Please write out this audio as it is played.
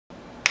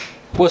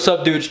What's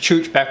up, dudes?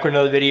 Chooch back with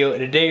another video, and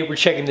today we're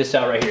checking this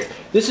out right here.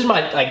 This is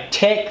my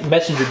tech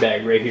messenger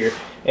bag right here,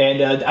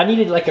 and I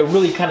needed like a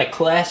really kind of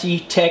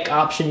classy tech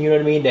option, you know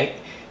what I mean, to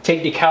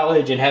take to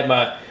college and have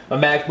my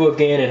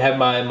MacBook in and have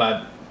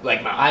my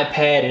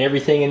iPad and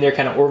everything in there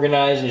kind of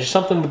organized, and just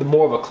something with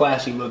more of a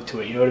classy look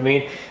to it, you know what I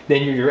mean,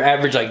 than your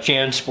average like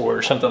JanSport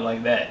or something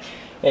like that.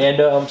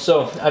 And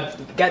so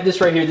I've got this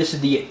right here. This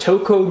is the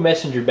Tocode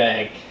messenger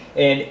bag,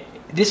 and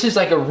this is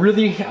like a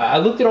really, I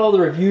looked at all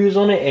the reviews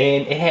on it,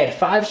 and it had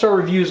 5-star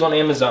reviews on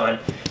Amazon,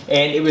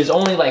 and it was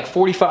only like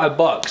 45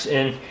 bucks,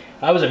 and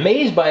I was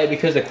amazed by it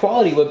because the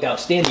quality looked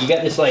outstanding. You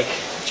got this, like,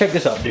 check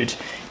this out, dudes.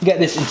 You got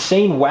this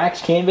insane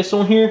wax canvas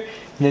on here,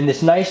 and then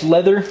this nice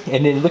leather,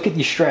 and then look at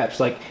these straps.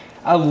 Like,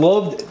 I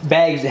love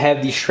bags that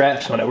have these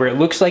straps on it, where it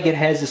looks like it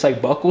has this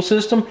like buckle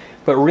system,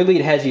 but really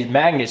it has these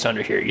magnets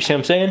under here. You see what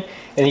I'm saying?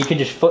 And you can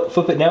just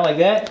flip it down like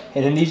that,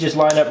 and then these just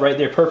line up right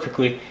there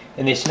perfectly,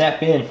 and they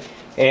snap in.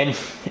 And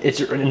it's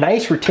a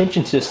nice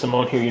retention system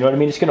on here, you know what I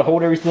mean? It's going to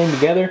hold everything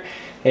together.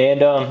 And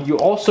you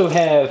also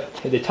have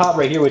at the top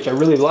right here, which I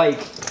really like,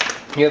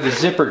 you have a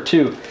zipper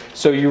too.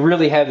 So you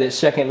really have that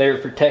second layer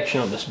of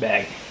protection on this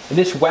bag. And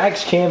this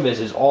wax canvas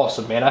is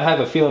awesome, man. I have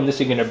a feeling this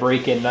is going to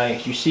break in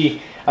nice. You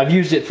see, I've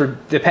used it for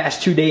the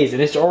past 2 days,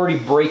 and it's already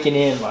breaking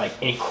in like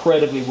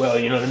incredibly well,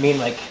 you know what I mean?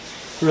 Like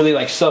really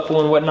like supple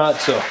and whatnot.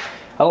 So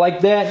I like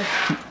that.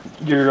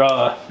 Your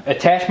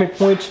attachment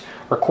points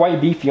are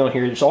quite beefy on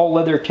here. It's all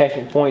leather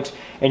attachment points,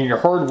 and your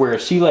hardware.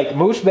 See, like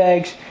most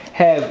bags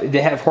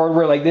have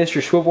hardware like this,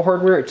 your swivel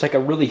hardware. It's like a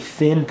really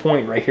thin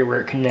point right here where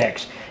it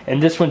connects,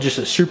 and this one's just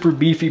a super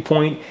beefy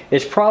point.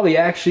 It's probably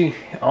actually,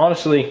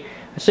 honestly,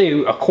 I'd say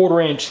a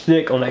 1/4 inch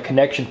thick on that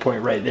connection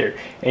point right there,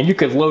 and you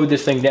could load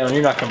this thing down.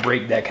 You're not going to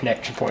break that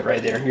connection point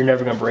right there. You're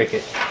never going to break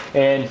it.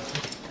 And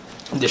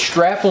the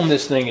strap on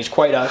this thing is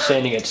quite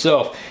outstanding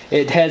itself.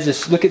 It has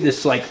this, look at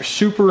this, like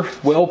super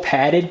well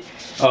padded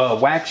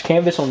wax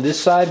canvas on this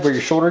side where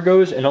your shoulder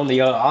goes, and on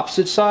the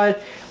opposite side,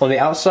 on the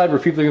outside where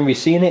people are going to be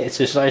seeing it, it's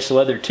this nice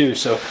leather too.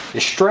 So the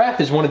strap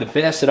is one of the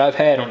best that I've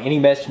had on any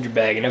messenger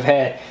bag, and I've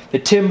had the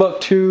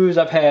Timbuktus,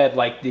 I've had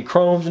like the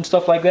chromes and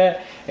stuff like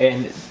that,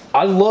 and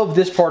I love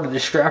this part of the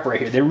strap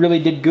right here. They really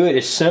did good.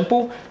 It's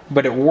simple,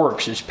 but it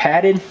works. It's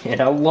padded,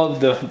 and I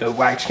love the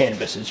wax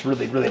canvas. It's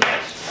really, really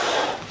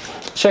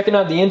nice. Checking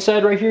out the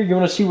inside right here, you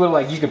want to see what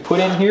like you can put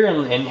in here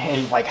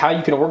and like how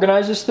you can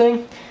organize this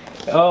thing.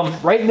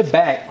 Right in the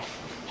back,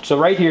 so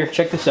right here,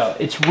 check this out.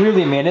 It's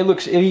really, man,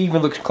 it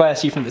even looks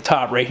classy from the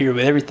top right here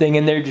with everything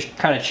in there just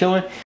kind of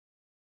chilling.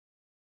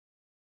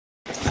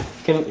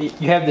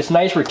 You have this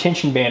nice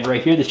retention band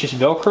right here that's just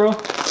Velcro.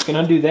 You can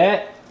undo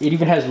that. It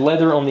even has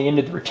leather on the end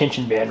of the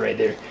retention band right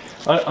there.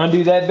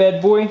 Undo that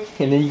bad boy,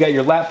 and then you got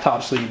your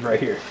laptop sleeve right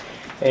here.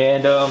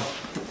 And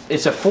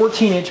it's a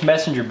 14-inch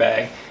messenger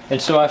bag.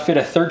 And so I fit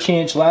a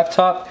 13-inch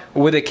laptop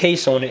with a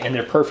case on it in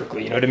there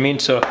perfectly, you know what I mean?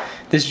 So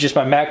this is just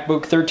my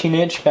MacBook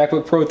 13-inch,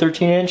 MacBook Pro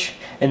 13-inch,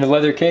 and the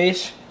leather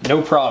case,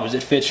 no problems.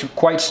 It fits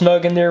quite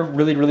snug in there,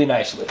 really, really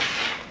nicely.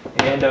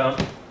 And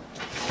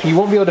you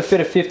won't be able to fit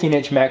a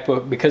 15-inch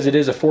MacBook because it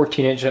is a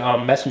 14-inch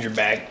messenger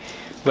bag.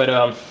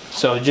 But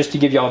so just to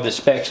give y'all the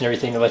specs and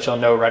everything to let y'all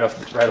know right off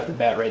the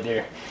bat right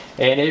there.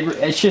 And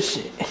it's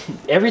just,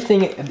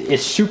 everything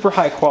is super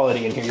high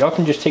quality in here. Y'all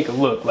can just take a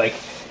look. Like,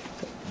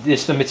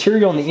 the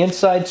material on the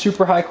inside,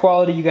 super high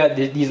quality. You got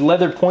these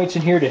leather points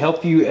in here to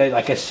help you,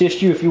 like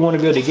assist you if you want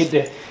to be able to get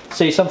to,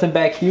 say, something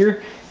back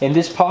here in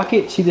this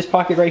pocket. See this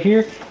pocket right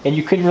here? And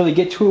you couldn't really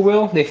get to it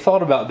well? They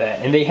thought about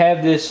that. And they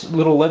have this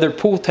little leather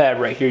pull tab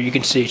right here. You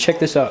can see, check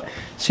this out.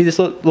 See this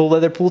little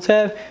leather pull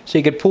tab? So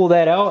you could pull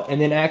that out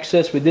and then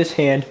access with this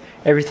hand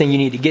everything you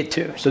need to get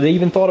to. So they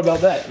even thought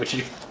about that, which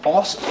is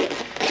awesome.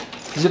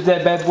 Zip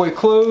that bad boy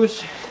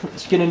closed.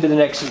 Let's get into the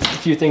next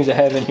few things I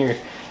have in here.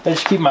 I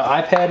just keep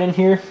my iPad in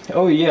here.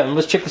 Oh yeah, and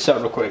let's check this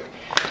out real quick.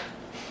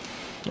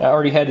 I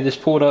already had this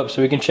pulled up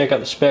so we can check out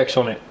the specs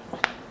on it.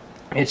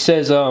 It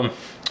says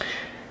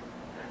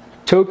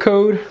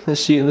Tocode.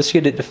 Let's see, let's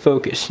get it to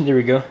focus. There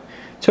we go.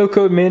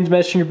 Tocode men's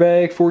messenger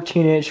bag,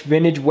 14-inch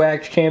vintage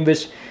wax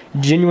canvas,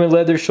 genuine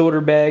leather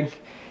shoulder bag,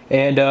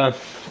 and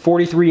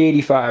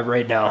 $43.85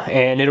 right now.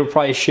 And it'll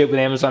probably ship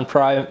with Amazon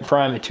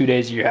Prime in 2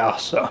 days to your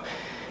house. So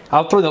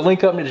I'll throw the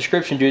link up in the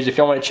description, dudes, if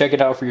y'all want to check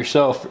it out for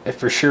yourself,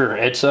 for sure.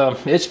 It's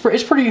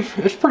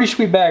pretty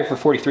sweet bag for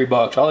 43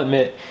 bucks, I'll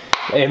admit.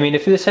 I mean,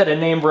 if this had a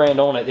name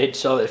brand on it, they'd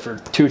sell it for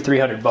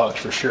 $200-300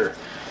 bucks for sure.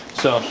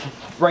 So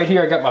right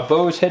here, I got my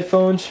Bose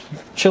headphones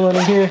chilling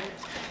in here.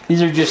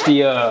 These are just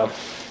the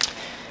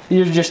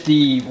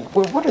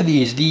what are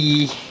these?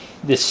 The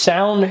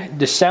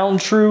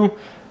Soundtrue.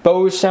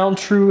 Bose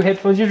Soundtrue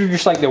headphones. These are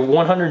just like the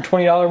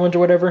 $120 ones or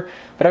whatever,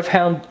 but I've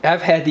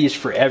had these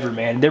forever,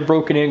 man. They're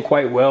broken in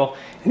quite well,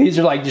 and these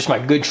are like just my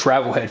good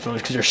travel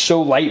headphones because they're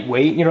so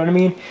lightweight, you know what I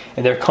mean,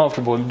 and they're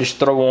comfortable and just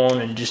throw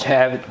on and just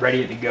have it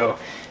ready to go.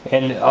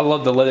 And I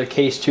love the leather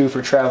case too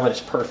for traveling.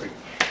 It's perfect.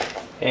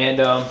 And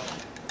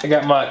I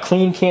got my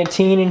clean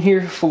canteen in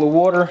here full of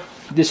water.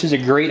 This is a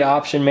great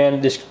option,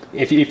 man. This,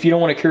 if you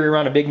don't want to carry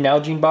around a big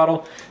Nalgene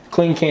bottle,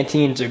 Clean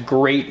Canteen's a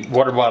great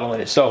water bottle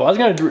in itself. I was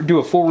gonna do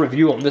a full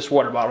review on this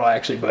water bottle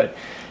actually, but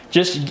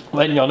just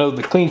letting y'all know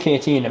the Clean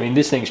Canteen, I mean,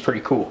 this thing's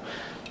pretty cool.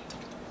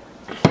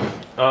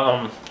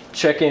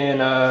 Checking,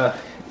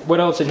 what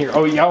else in here?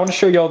 Oh yeah, I wanna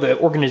show y'all the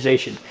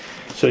organization.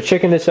 So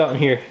checking this out in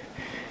here,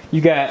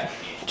 you got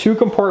 2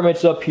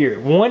 compartments up here.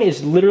 One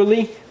is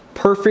literally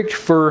perfect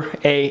for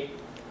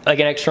like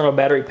an external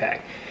battery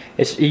pack.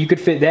 You could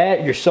fit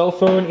that, your cell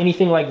phone,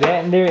 anything like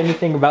that in there,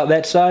 anything about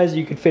that size,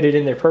 you could fit it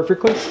in there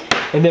perfectly.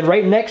 And then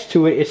right next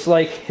to it, it's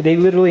like they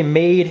literally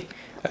made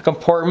a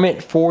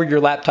compartment for your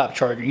laptop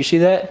charger. You see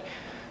that?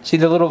 See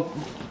the little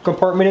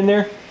compartment in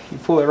there? You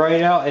pull it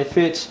right out, it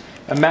fits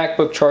a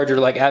MacBook charger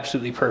like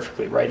absolutely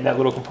perfectly, right in that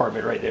little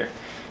compartment right there.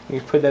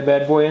 You put that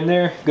bad boy in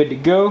there, good to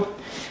go.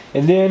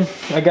 And then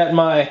I got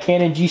my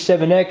Canon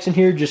G7X in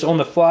here just on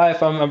the fly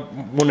if I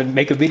want to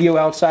make a video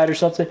outside or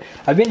something.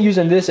 I've been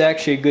using this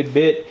actually a good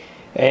bit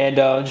and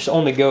just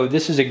on the go.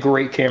 This is a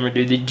great camera,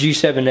 dude. The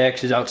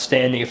G7X is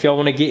outstanding. If y'all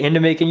want to get into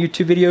making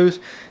YouTube videos,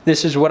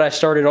 this is what I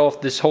started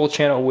off this whole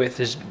channel with,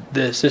 is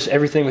this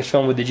everything was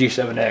filmed with the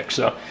G7X.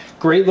 So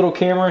great little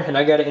camera, and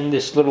I got it in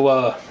this little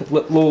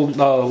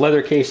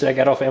leather case that I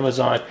got off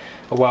Amazon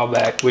a while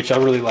back, which I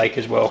really like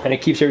as well. And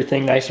it keeps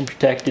everything nice and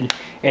protected,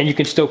 and you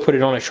can still put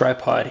it on a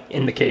tripod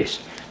in the case.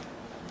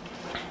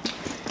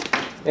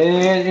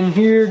 And in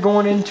here,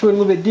 going into it a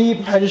little bit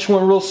deep, I just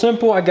went real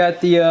simple. I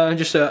got the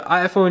just an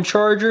iPhone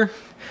charger,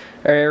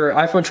 or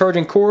iPhone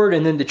charging cord,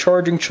 and then the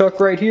charging chuck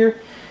right here.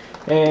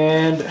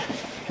 And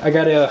I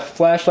got a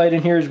flashlight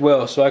in here as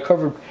well. So I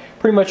covered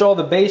pretty much all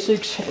the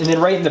basics. And then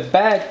right in the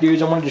back,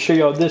 dudes, I wanted to show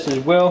y'all this as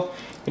well,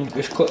 and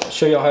just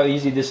show y'all how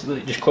easy this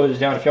just closes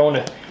down. If y'all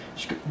want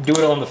to do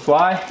it on the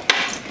fly,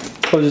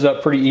 closes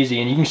up pretty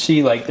easy, and you can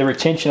see like the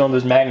retention on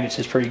those magnets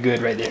is pretty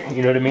good right there.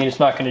 You know what I mean? It's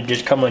not going to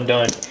just come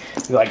undone.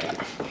 Like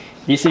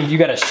these things, you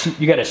gotta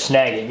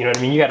snag it. You know what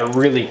I mean? You gotta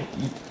really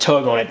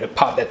tug on it to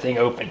pop that thing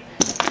open.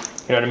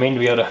 You know what I mean? To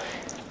be able to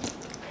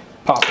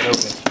pop it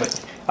open.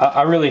 But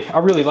I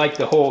really like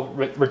the whole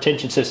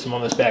retention system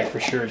on this bag for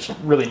sure. It's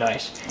really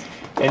nice.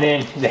 And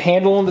then the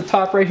handle on the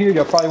top right here,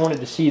 y'all probably wanted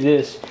to see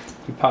this.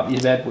 You pop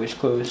these bad boys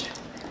closed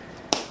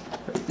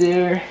right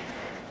there.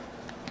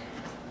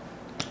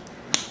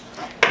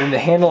 And the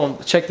handle,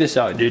 check this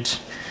out, dudes.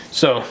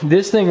 So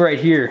this thing right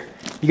here,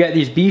 you got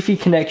these beefy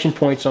connection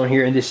points on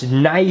here and this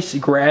nice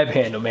grab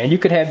handle, man. You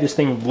could have this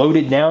thing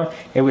loaded down and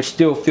it would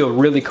still feel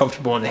really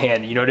comfortable in the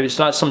hand. You know, it's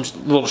not some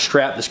little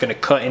strap that's gonna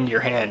cut into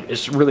your hand.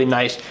 It's a really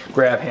nice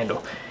grab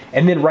handle.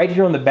 And then right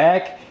here on the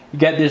back, you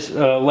got this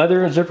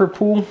leather zipper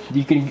pull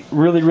you can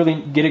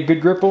really get a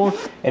good grip on,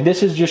 and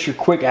this is just your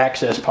quick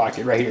access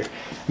pocket right here.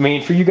 I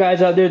mean, for you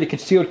guys out there that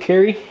concealed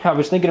carry, I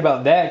was thinking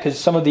about that because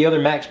some of the other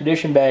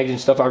Maxpedition bags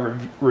and stuff I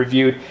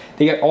reviewed,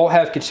 they all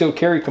have concealed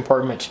carry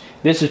compartments.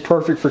 This is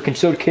perfect for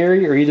concealed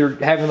carry, or either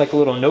having like a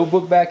little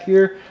notebook back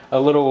here, a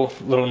little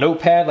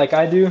notepad like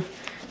I do.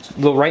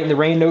 Little Right in the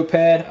Rain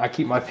notepad. I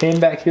keep my pen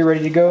back here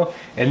ready to go,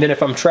 and then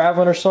if I'm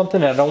traveling or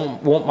something and I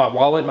don't want my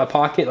wallet in my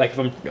pocket, like if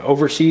I'm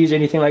overseas,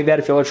 anything like that,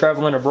 if you're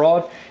traveling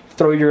abroad,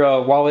 throw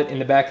your wallet in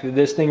the back of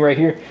this thing right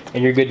here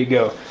and you're good to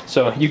go.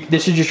 So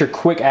this is just your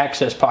quick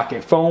access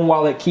pocket. Phone,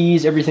 wallet,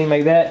 keys, everything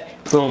like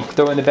that, boom,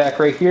 throw in the back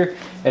right here,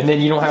 and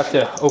then you don't have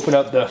to open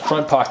up the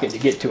front pocket to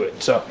get to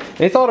it. So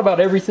they thought about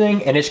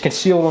everything, and it's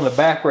concealed on the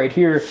back right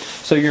here,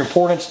 so your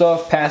important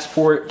stuff,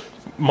 passport,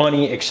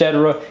 money,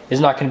 etc., is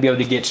not going to be able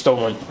to get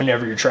stolen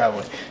whenever you're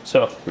traveling.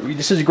 So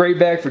this is a great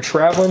bag for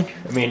traveling.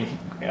 I mean,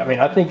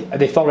 I think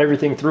they thought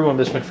everything through on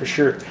this one for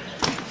sure.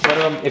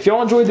 But if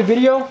y'all enjoyed the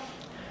video,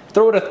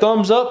 throw it a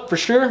thumbs up for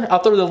sure. I'll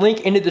throw the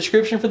link in the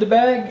description for the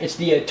bag. It's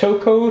the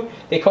Tocode.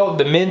 They call it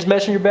the men's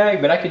messenger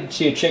bag, but I could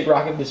see a chick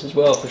rocking this as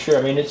well for sure.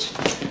 I mean, it's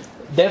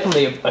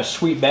definitely a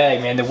sweet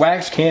bag, man. The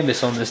wax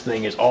canvas on this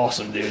thing is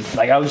awesome, dude.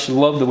 Like, I just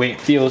love the way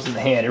it feels in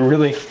the hand. It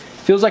really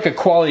feels like a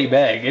quality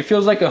bag. It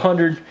feels like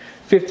 $150,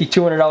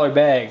 $200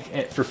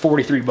 bag for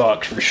 43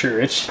 bucks for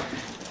sure. It's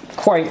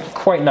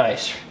quite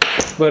nice.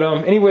 But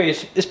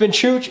anyways, it's been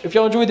Chooch. If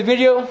y'all enjoyed the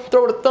video,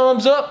 throw it a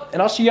thumbs up,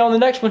 and I'll see y'all in the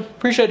next one.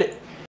 Appreciate it.